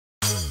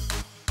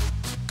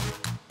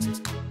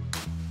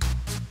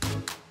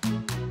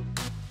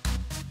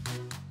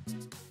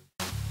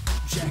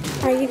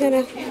Are you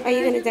gonna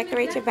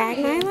decorate your bag,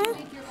 Nyla?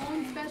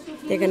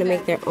 They're gonna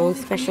make their own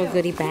special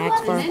goodie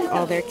bags for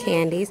all their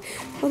candies.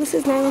 Well, this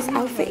is Nyla's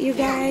outfit, you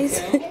guys.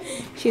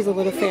 She's a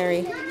little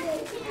fairy.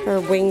 Her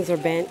wings are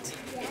bent.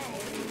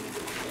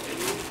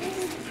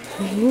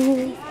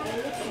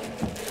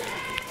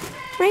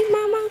 Right,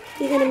 Mama?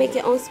 You're gonna make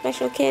your own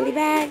special candy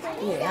bag?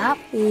 Yep.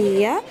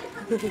 Yep.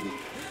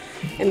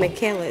 And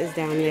Michaela is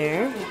down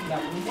there.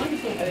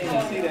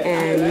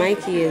 And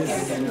Mikey is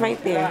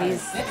right there.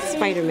 He's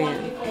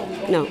Spider-Man.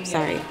 No,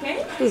 sorry.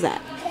 Who's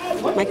that?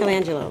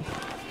 Michelangelo.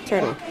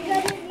 Turtle.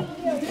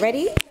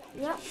 Ready?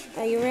 Yep.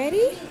 Are you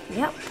ready?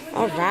 Yep.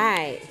 All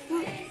right.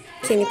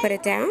 Can you put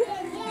it down?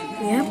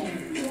 Yep.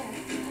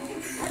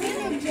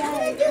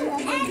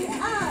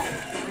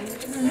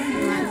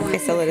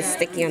 It's a little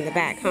sticky on the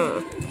back,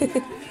 huh?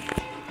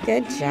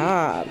 Good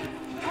job.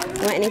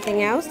 Want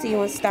anything else? Do you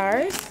want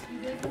stars?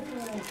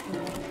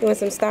 You want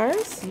some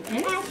stars?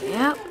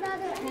 Yep.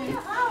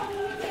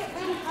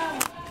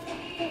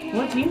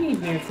 What do you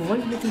need here for?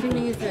 What do you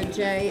Needs a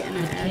J and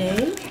an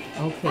S.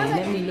 Okay,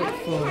 let me look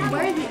for.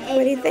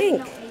 What do you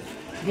think?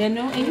 There are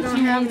no H. You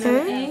Huh?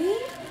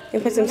 You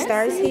put some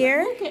stars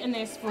here? Look at an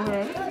S for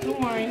her. Don't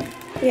worry.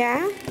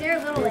 Yeah? They're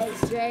little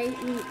A's.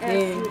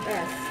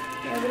 J-E-S-U-S.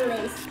 They're little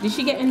A's. Did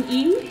she get an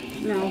E?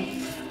 No.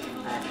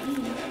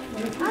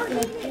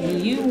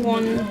 You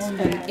want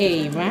an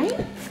A, right?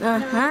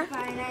 Uh-huh.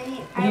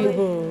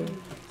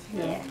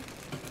 Yeah.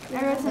 I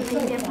wrote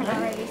something different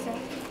already, so.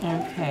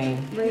 Okay.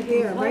 Right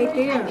there, right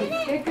there.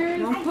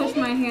 Don't push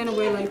my hand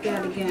away like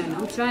that again.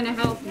 I'm trying to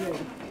help you.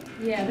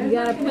 Yeah. You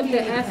gotta put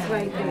the S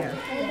right there.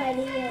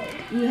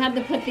 You have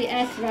to put the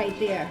S right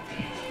there.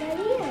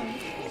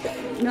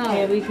 No.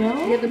 There we go.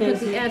 You have to put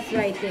the S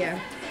right there.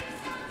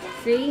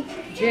 See?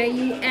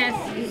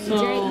 J-E-S-U-S.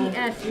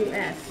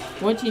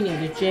 What do you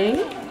need? A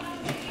J?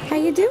 How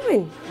you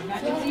doing?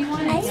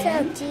 I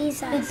saw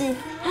Jesus.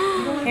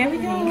 Here we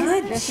go.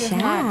 Good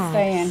job.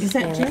 Is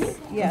that J?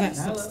 Yes.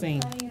 That's not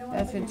staying.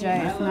 That's a J.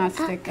 It's not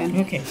sticking.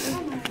 Okay.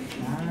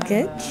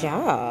 Good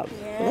job.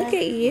 Look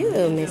at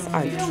you, Miss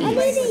Artiste.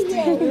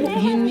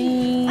 You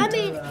need an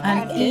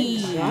Good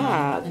E.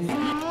 job.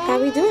 How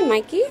we doing,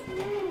 Mikey? You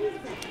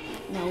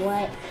know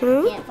what?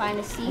 Huh? Can't find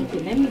a C. Okay,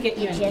 let me get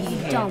you an E Just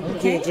here. dump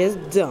it. You just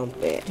dump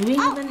it. Do we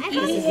have an E?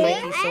 This is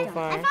Mikey so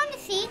far. the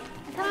C.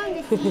 I found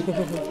the C.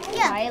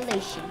 Yeah.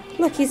 Violation.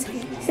 Look,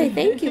 say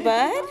thank you,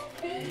 bud.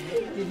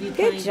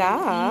 Good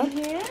job.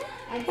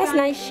 That's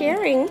nice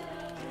sharing.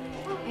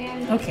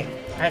 Okay.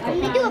 I go.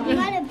 We do a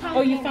private party.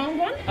 Oh, you found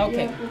one?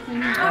 Okay.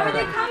 How are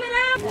they coming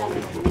out?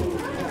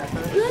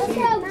 Look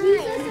how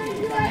Jesus is.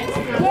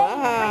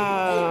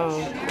 Wow.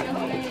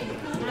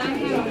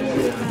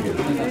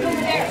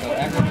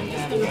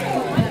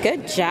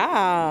 Good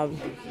job.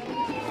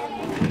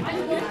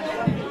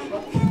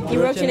 You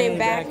wrote your name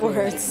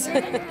backwards.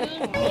 Good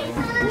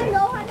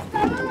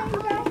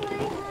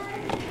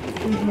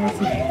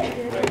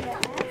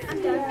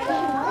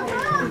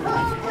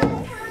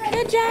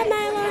job,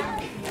 Nyla.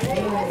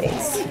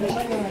 Thanks.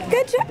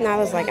 Good job.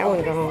 Nyla's like, I want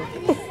to go home.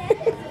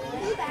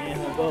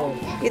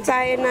 You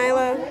tired,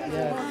 Nyla?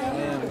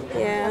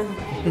 Yeah.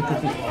 I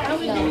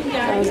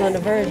was on the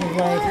verge of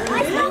like,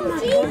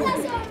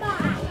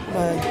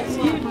 but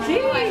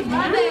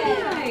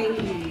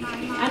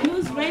And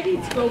who's ready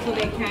to go for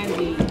their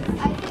candy?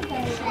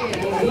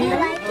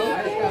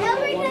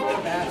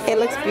 it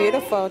looks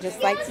beautiful,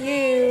 just like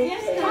you.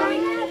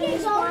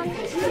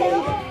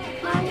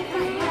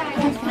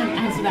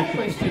 Answer that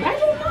question. I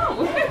don't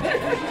know.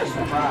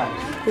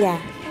 Yeah.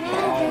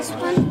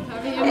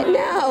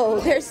 No,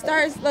 there's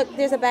stars. Look,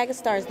 there's a bag of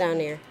stars down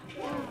there.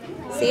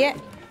 See it?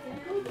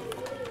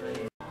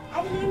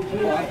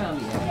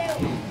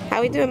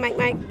 How we doing, Mike?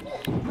 No,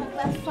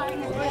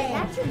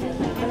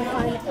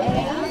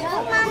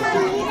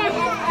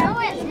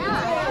 it's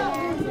not.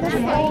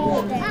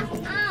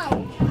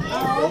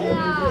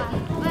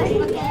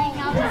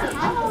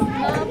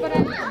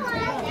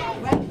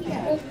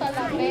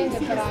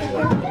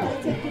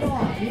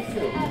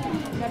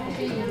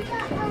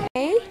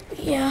 Hey?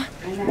 Yeah.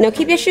 No,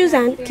 keep your shoes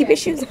on. Keep your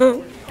shoes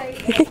on.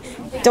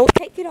 Don't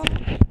take it off.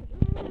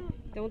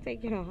 Don't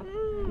take it off.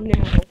 No.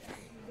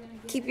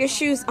 Keep your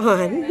shoes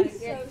on.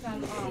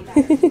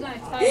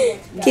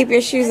 Keep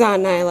your shoes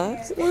on, Nyla.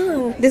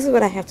 This is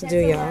what I have to do,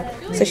 y'all.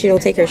 So she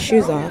don't take her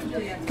shoes off.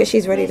 Because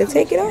she's ready to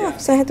take it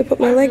off. So I have to put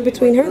my leg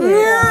between her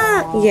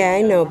legs. Yeah,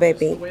 I know,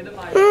 baby.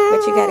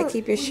 But you got to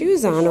keep your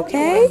shoes on,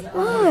 okay?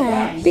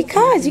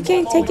 Because you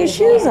can't take your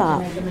shoes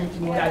off.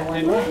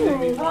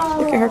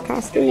 Look at her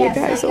costume, you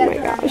guys. Oh, my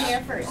gosh.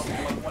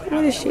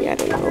 What is she? I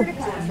don't know.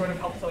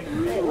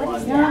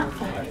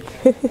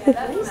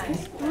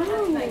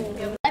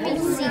 Let me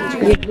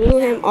see. You blew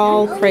him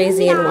all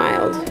crazy and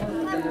wild.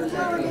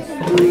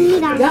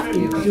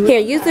 Here,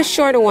 use the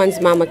shorter ones,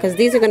 Mama, because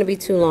these are going to be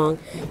too long.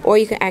 Or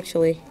you can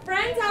actually...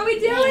 Friends, how we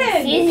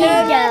doing?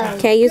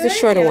 Okay, use the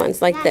shorter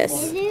ones, like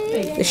this.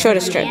 The shorter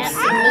strips.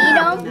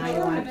 Needle?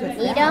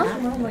 Needle?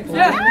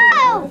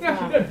 No!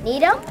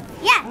 Needle?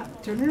 Yeah.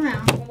 Turn it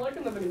around.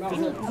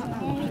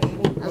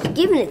 was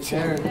giving it to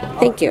him.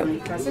 Thank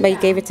you. But you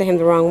gave it to him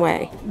the wrong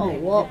way. Oh,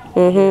 well.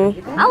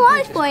 Mm-hmm. I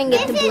was pouring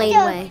it the Blade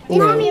way.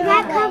 No,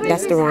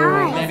 that's the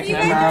wrong way.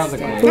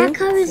 That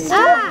covers his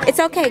eyes. It's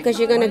okay, because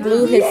you're going to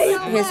glue his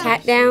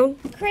hat down,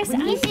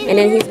 and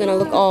then he's going to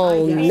look all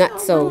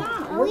nutso.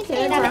 At least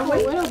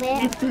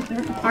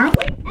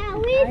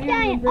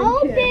I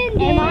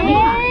opened it.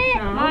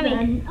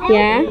 Mommy.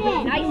 Yeah?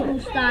 Nice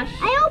moustache.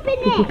 I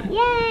opened it.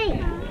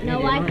 Yay.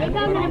 No, I think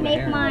I'm going to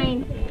make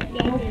mine.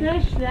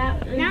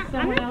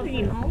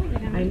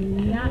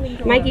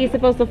 Mikey, you're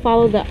supposed to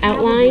follow the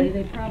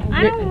outline.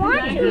 I don't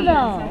want to,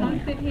 though.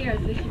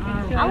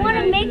 I want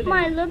to make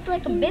mine look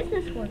like a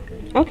business worker.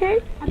 Okay,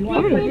 fine.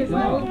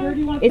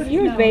 It's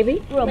yours,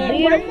 baby.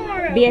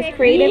 Be as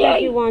creative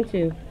as you want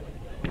to.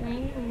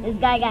 This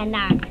guy got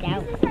knocked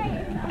out.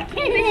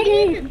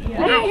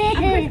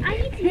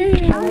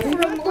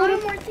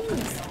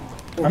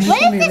 What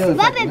is this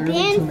rubber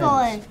band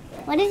for?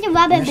 What is the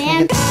rubber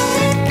band?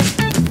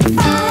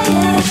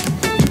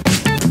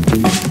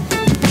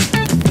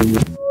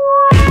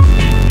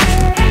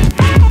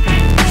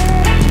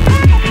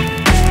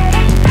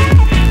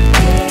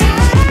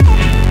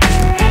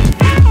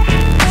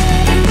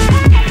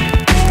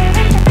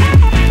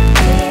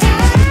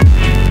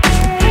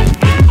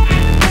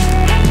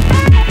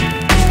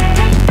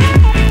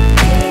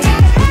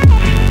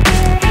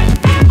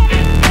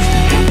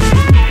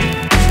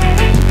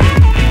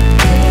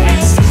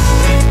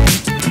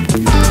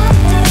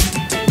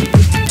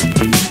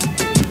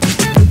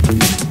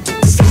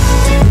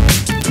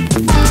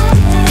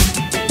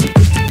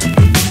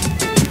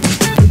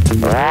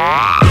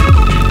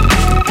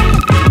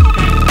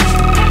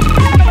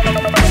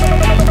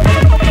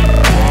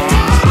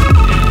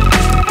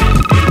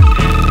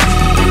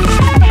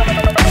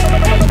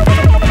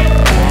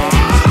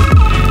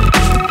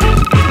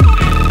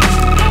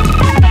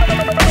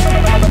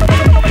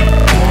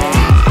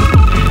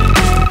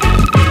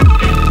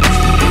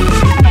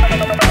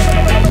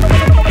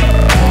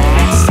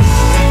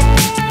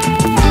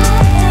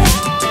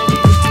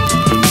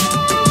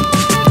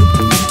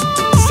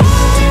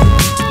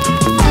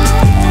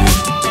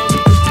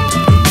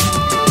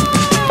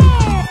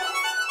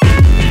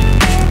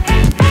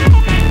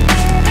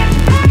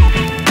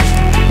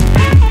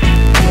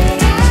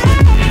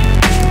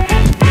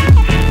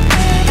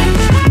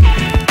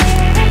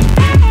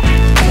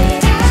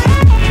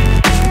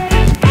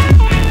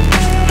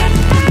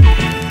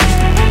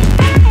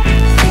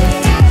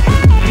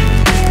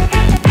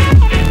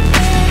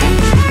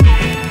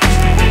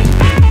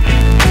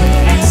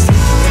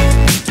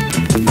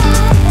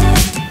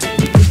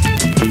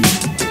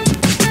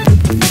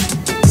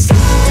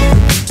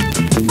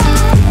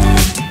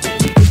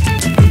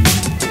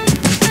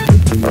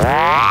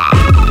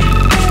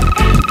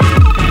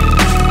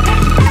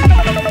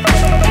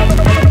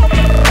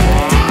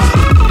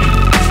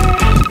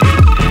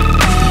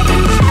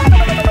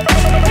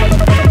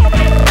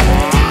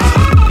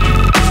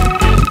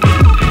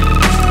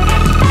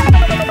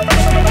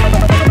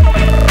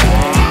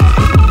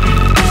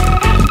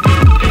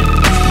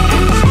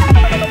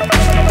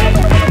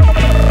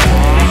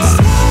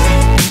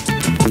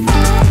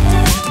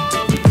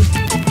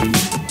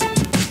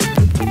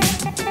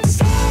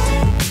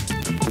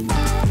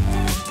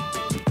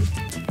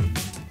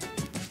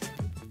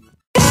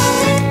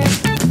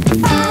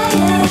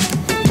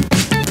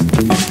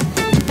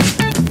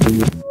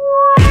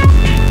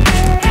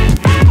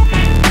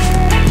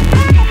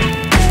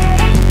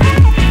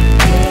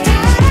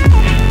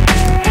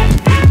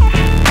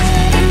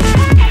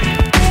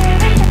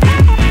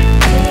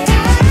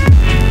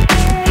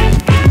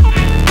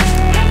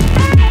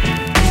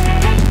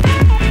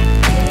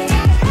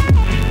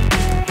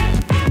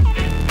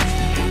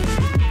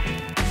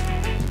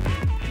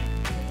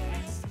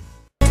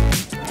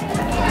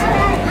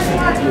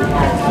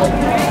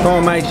 Come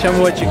on, Mike, show me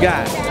what you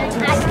got. I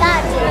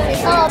got this.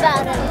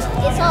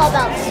 It's all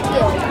about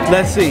skill.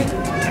 Let's see.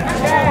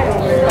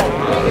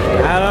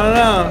 I don't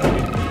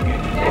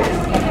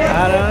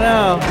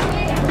know.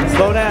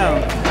 Slow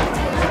down.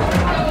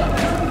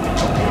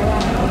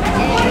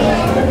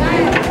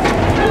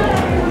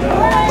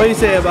 What do you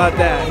say about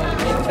that?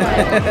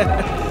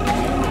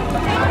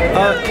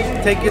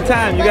 Take your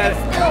time. You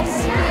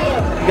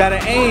gotta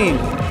aim.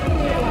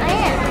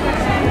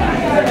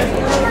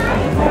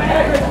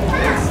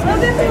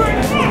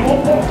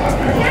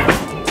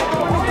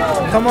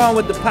 Come on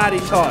with the potty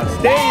toss.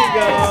 There you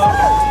go.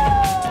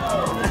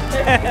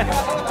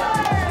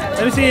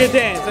 Let me see your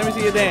dance.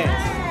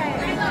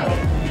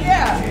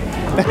 Yeah.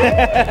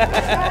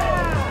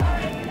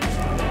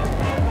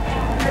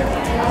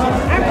 All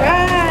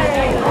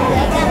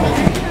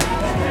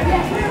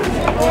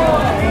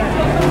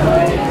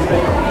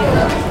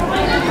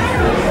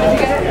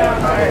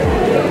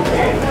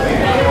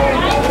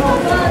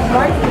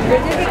right.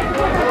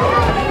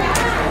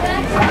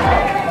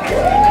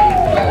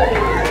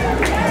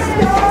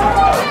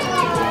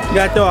 You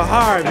gotta throw it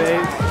hard,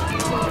 babe.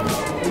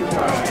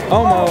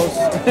 Almost.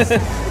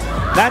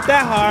 Not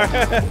that hard.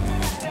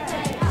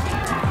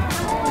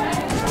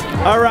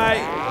 All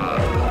right.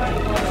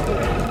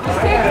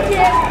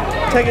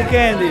 Take a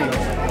candy.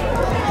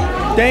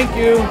 Thank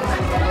you.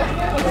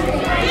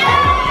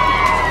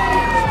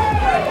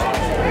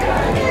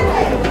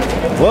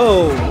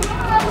 Whoa.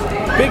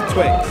 Big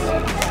Twix.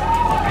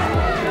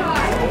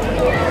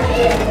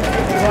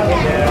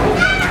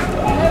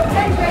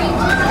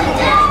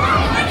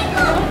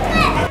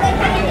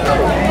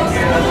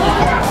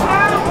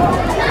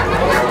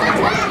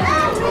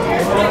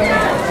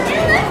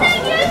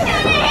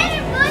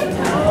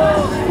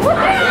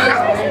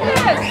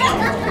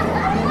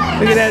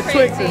 Look at that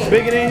Twix, it's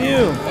bigger than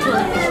you.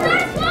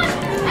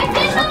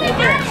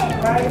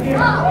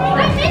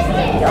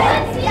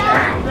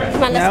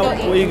 Come on, let's Now, go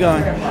eat. where you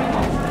going?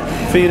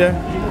 Feed her.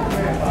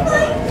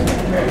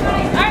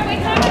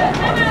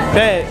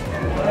 Hey,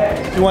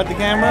 you want the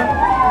camera?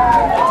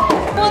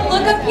 Well,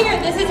 look up here.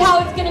 This is how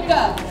it's gonna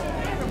go.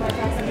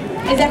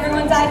 Is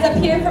everyone's eyes up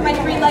here for my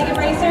three-legged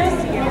racers?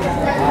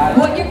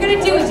 What you're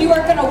gonna do is you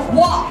are gonna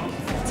walk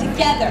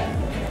together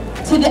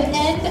to the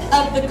end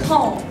of the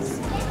cones,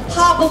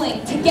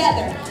 hobbling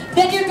together.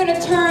 Then you're gonna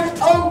turn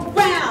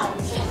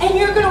around and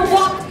you're gonna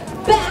walk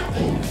back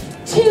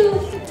to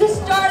the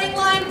starting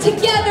line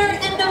together,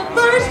 and the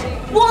first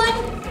one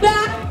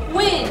back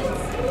wins.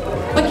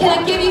 But can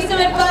I give you some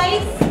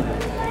advice?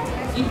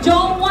 You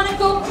don't want to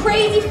go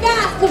crazy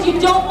fast because you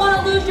don't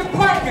want to lose your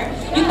partner.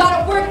 You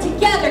got to work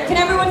together. Can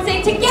everyone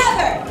say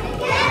together?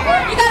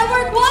 Together. You got to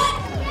work what?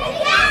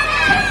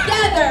 Together.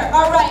 Together.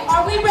 All right.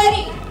 Are we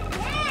ready?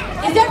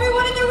 Is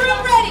everyone in the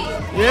room ready?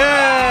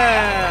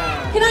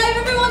 Yeah. Can I have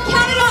everyone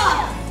count it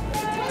off?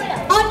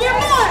 On your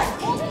mark.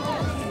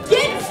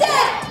 Get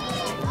set.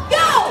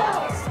 Go.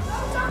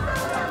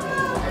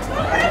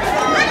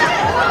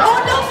 Oh,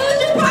 don't lose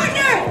your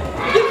partner.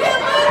 You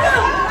can't lose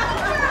them.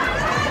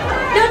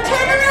 Now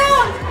turn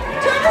around.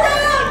 Turn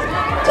around.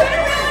 Turn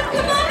around.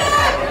 Come on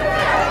back.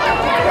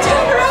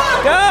 Turn around.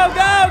 Go,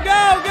 go,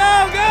 go, go,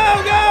 go,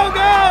 go,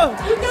 go.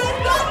 You guys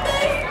got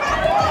this.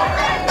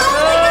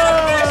 Oh, we got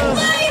a first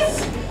place.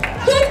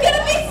 Who's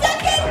gonna be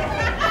second?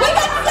 We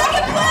got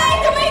second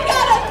place and we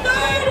got a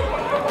third.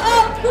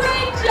 Oh,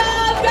 great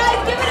job, guys.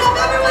 Give it up,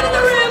 everyone in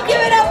the room.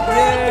 Give it up for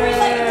our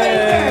three-legged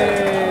racer.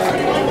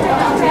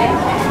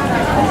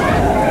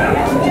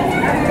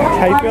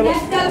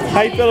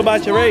 How you feel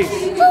about your race?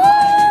 Right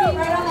on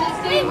that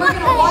stage. We're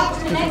gonna watch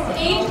the next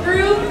age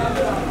group.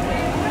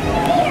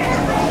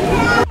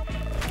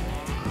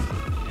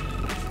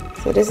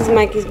 So this is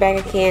Mikey's bag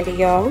of candy,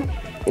 y'all.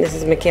 This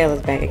is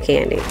Michaela's bag of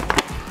candy.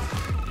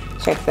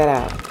 Check that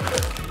out.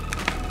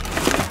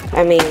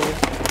 I mean,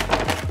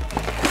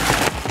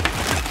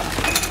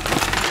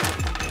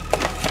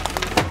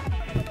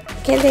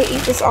 can they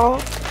eat this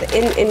all?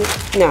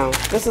 No,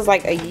 this is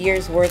like a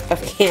year's worth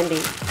of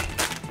candy.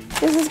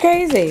 This is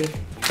crazy.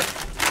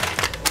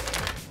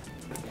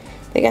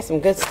 They got some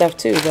good stuff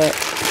too, but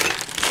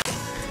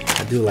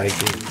I do like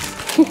these.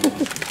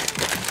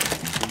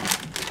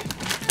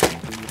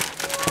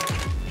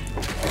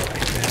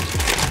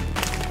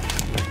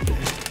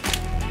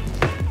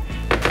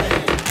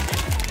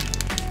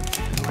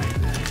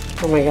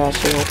 oh my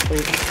gosh, you're not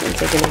free. I'm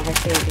taking all her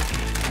candy.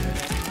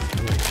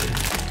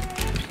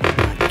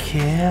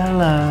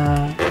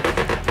 Michaela,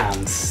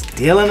 I'm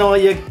stealing all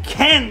your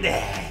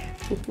candy.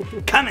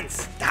 Come and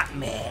stop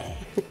me.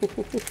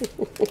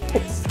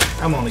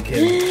 I'm only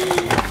kidding.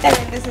 And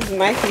then this is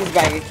Mikey's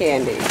bag of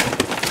candy.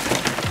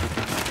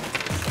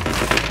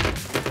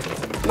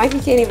 Mikey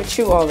can't even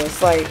chew all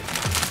this. Like,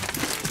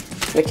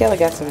 Michaela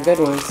got some good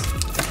ones.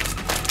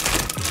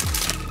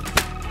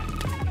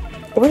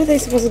 What are they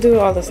supposed to do with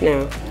all this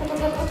now?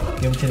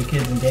 Give them to the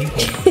kids in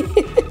daycare.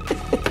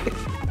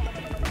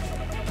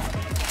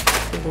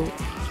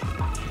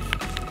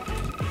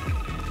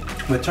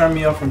 What turned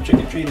me off from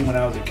trick-or-treating when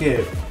I was a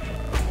kid,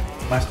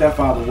 my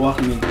stepfather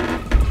walked me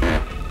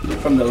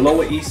from the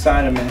Lower East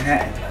Side of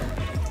Manhattan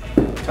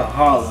to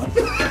Harlem.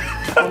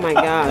 Oh my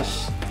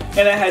gosh.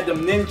 And I had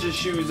them ninja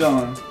shoes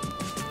on.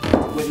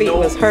 With Feet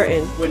was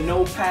hurting. With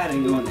no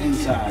padding on the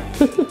inside.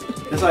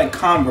 It's like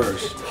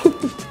Converse.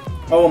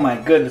 Oh my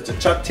goodness, the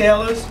Chuck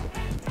Taylors.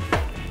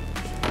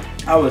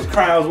 I was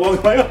crying, I was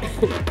walking like,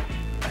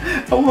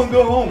 I want to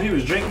go home. He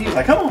was drinking, he was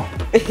like, come on.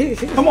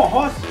 Come on,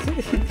 horse.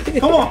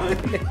 Come on.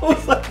 I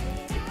was like,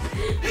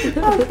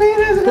 my feet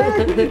is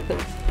hurting.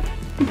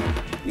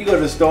 You go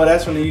to the store,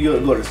 that's when you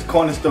go to the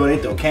corner store, they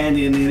throw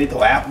candy in there, they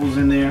throw apples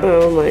in there.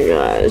 Oh my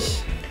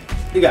gosh.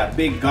 You got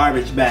big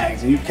garbage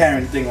bags and you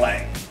carrying the thing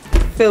like.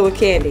 Filled with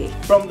candy.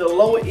 From the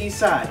Lower East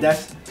Side,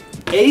 that's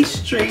 8th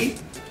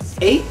Street,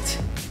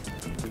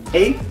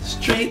 8th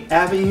Street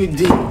Avenue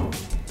D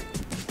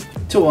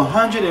to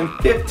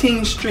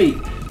 115th Street.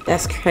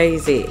 That's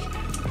crazy.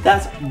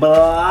 That's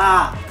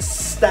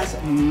blocks. That's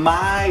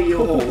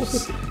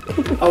miles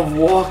of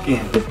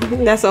walking.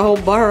 That's a whole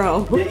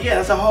borough. Yeah,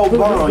 that's a whole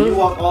borough. You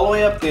walk all the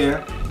way up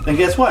there, and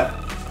guess what?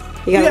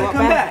 You gotta walk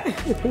come back.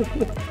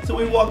 So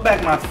we walked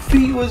back. My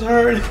feet was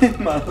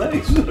hurting, my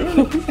legs was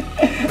hurting.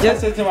 I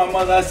said to my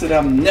mother, I said,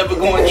 I'm never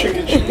going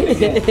trick-or-treating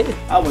again.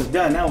 I was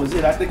done. That was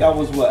it. I think I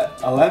was, what,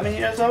 11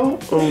 years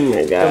old? Oh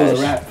my gosh. That was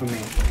a wrap for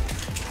me.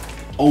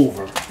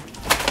 Over.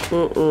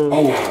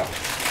 Over.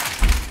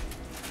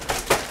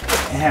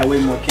 It had way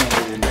more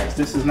candy than this.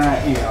 This is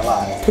not even a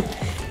lie.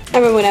 I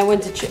remember when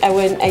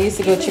I used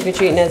to go trick or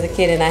treating as a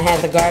kid, and I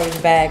had the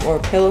garbage bag or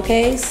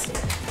pillowcase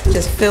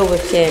just filled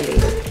with candy.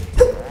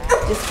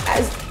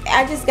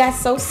 I just got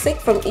so sick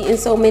from eating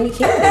so many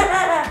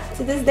candy.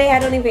 To this day, I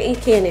don't even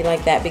eat candy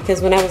like that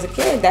because when I was a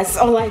kid, that's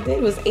all I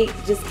did was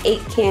just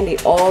ate candy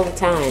all the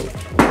time.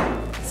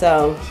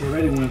 So. She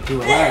already went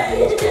through a lot of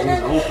these. It's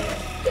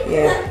open.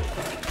 Yeah.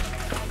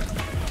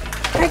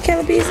 Hi,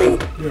 Calabrese.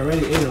 You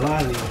already ate a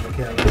lot of these,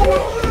 Kelly.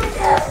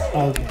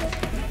 Okay.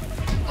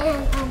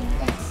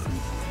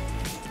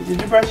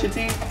 Did you brush your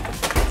teeth?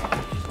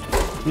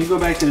 When you go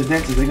back to the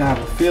dentist, they're gonna have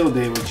a field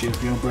day with you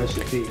if you don't brush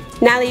your teeth.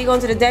 Natalie, you going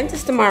to the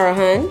dentist tomorrow,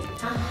 hun?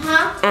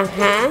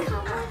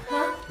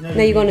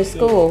 Now you're going to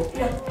school.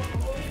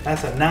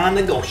 That's a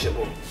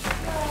non-negotiable.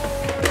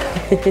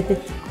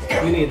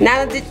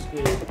 Natalie,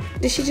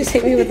 did she just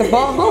hit me with the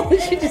ball?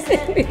 She just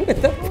hit me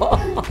with the ball.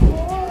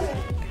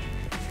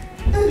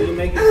 You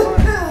make it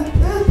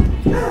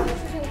fun.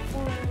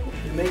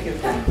 You make it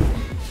fun.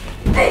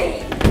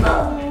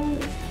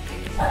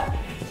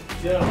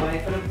 You're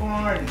late for the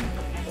party.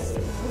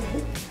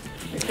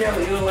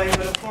 Kelly, you're late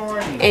for the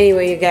party.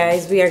 Anyway, you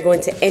guys, we are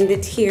going to end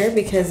it here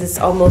because it's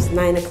almost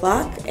 9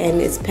 o'clock and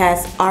it's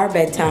past our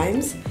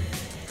bedtimes.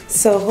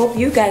 So hope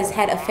you guys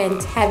had a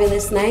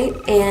fantabulous night,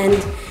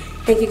 and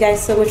thank you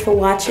guys so much for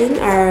watching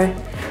our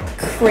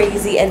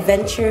crazy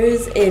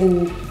adventures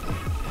in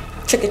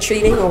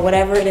trick-or-treating or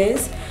whatever it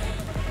is.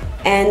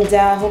 And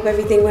hope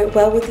everything went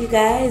well with you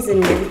guys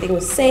and everything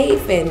was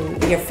safe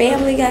and your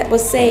family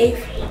was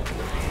safe.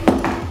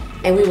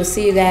 And we will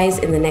see you guys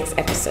in the next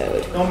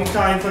episode. Don't be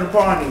tardy for the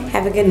party.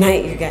 Have a good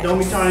night, you guys. Don't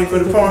be tardy for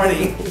the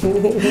party.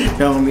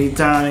 Don't be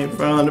tardy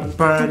for the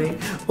party.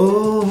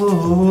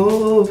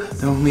 Oh,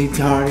 don't be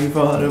tardy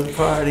for the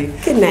party.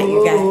 Good night,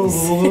 you guys.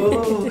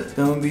 Oh,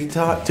 don't be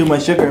tardy. Too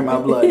much sugar in my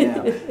blood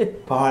now.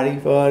 Party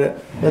for the,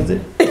 what's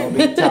it? Don't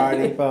be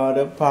tardy for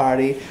the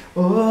party.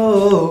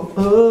 Oh,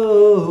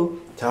 oh.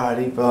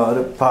 Tardy for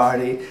the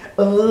party.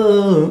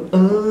 Oh,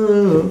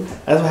 oh.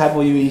 That's what happens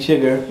when you eat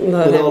sugar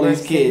with all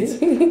these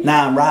kids.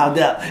 Now I'm riled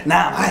up.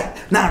 Now I'm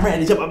hyped. Now I'm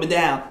ready to jump up and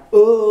down.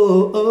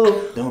 Oh,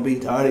 oh. Don't be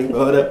tardy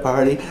for the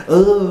party.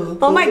 Oh,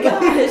 oh my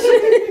gosh.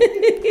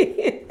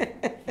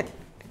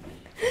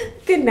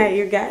 Good night,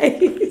 you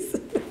guys.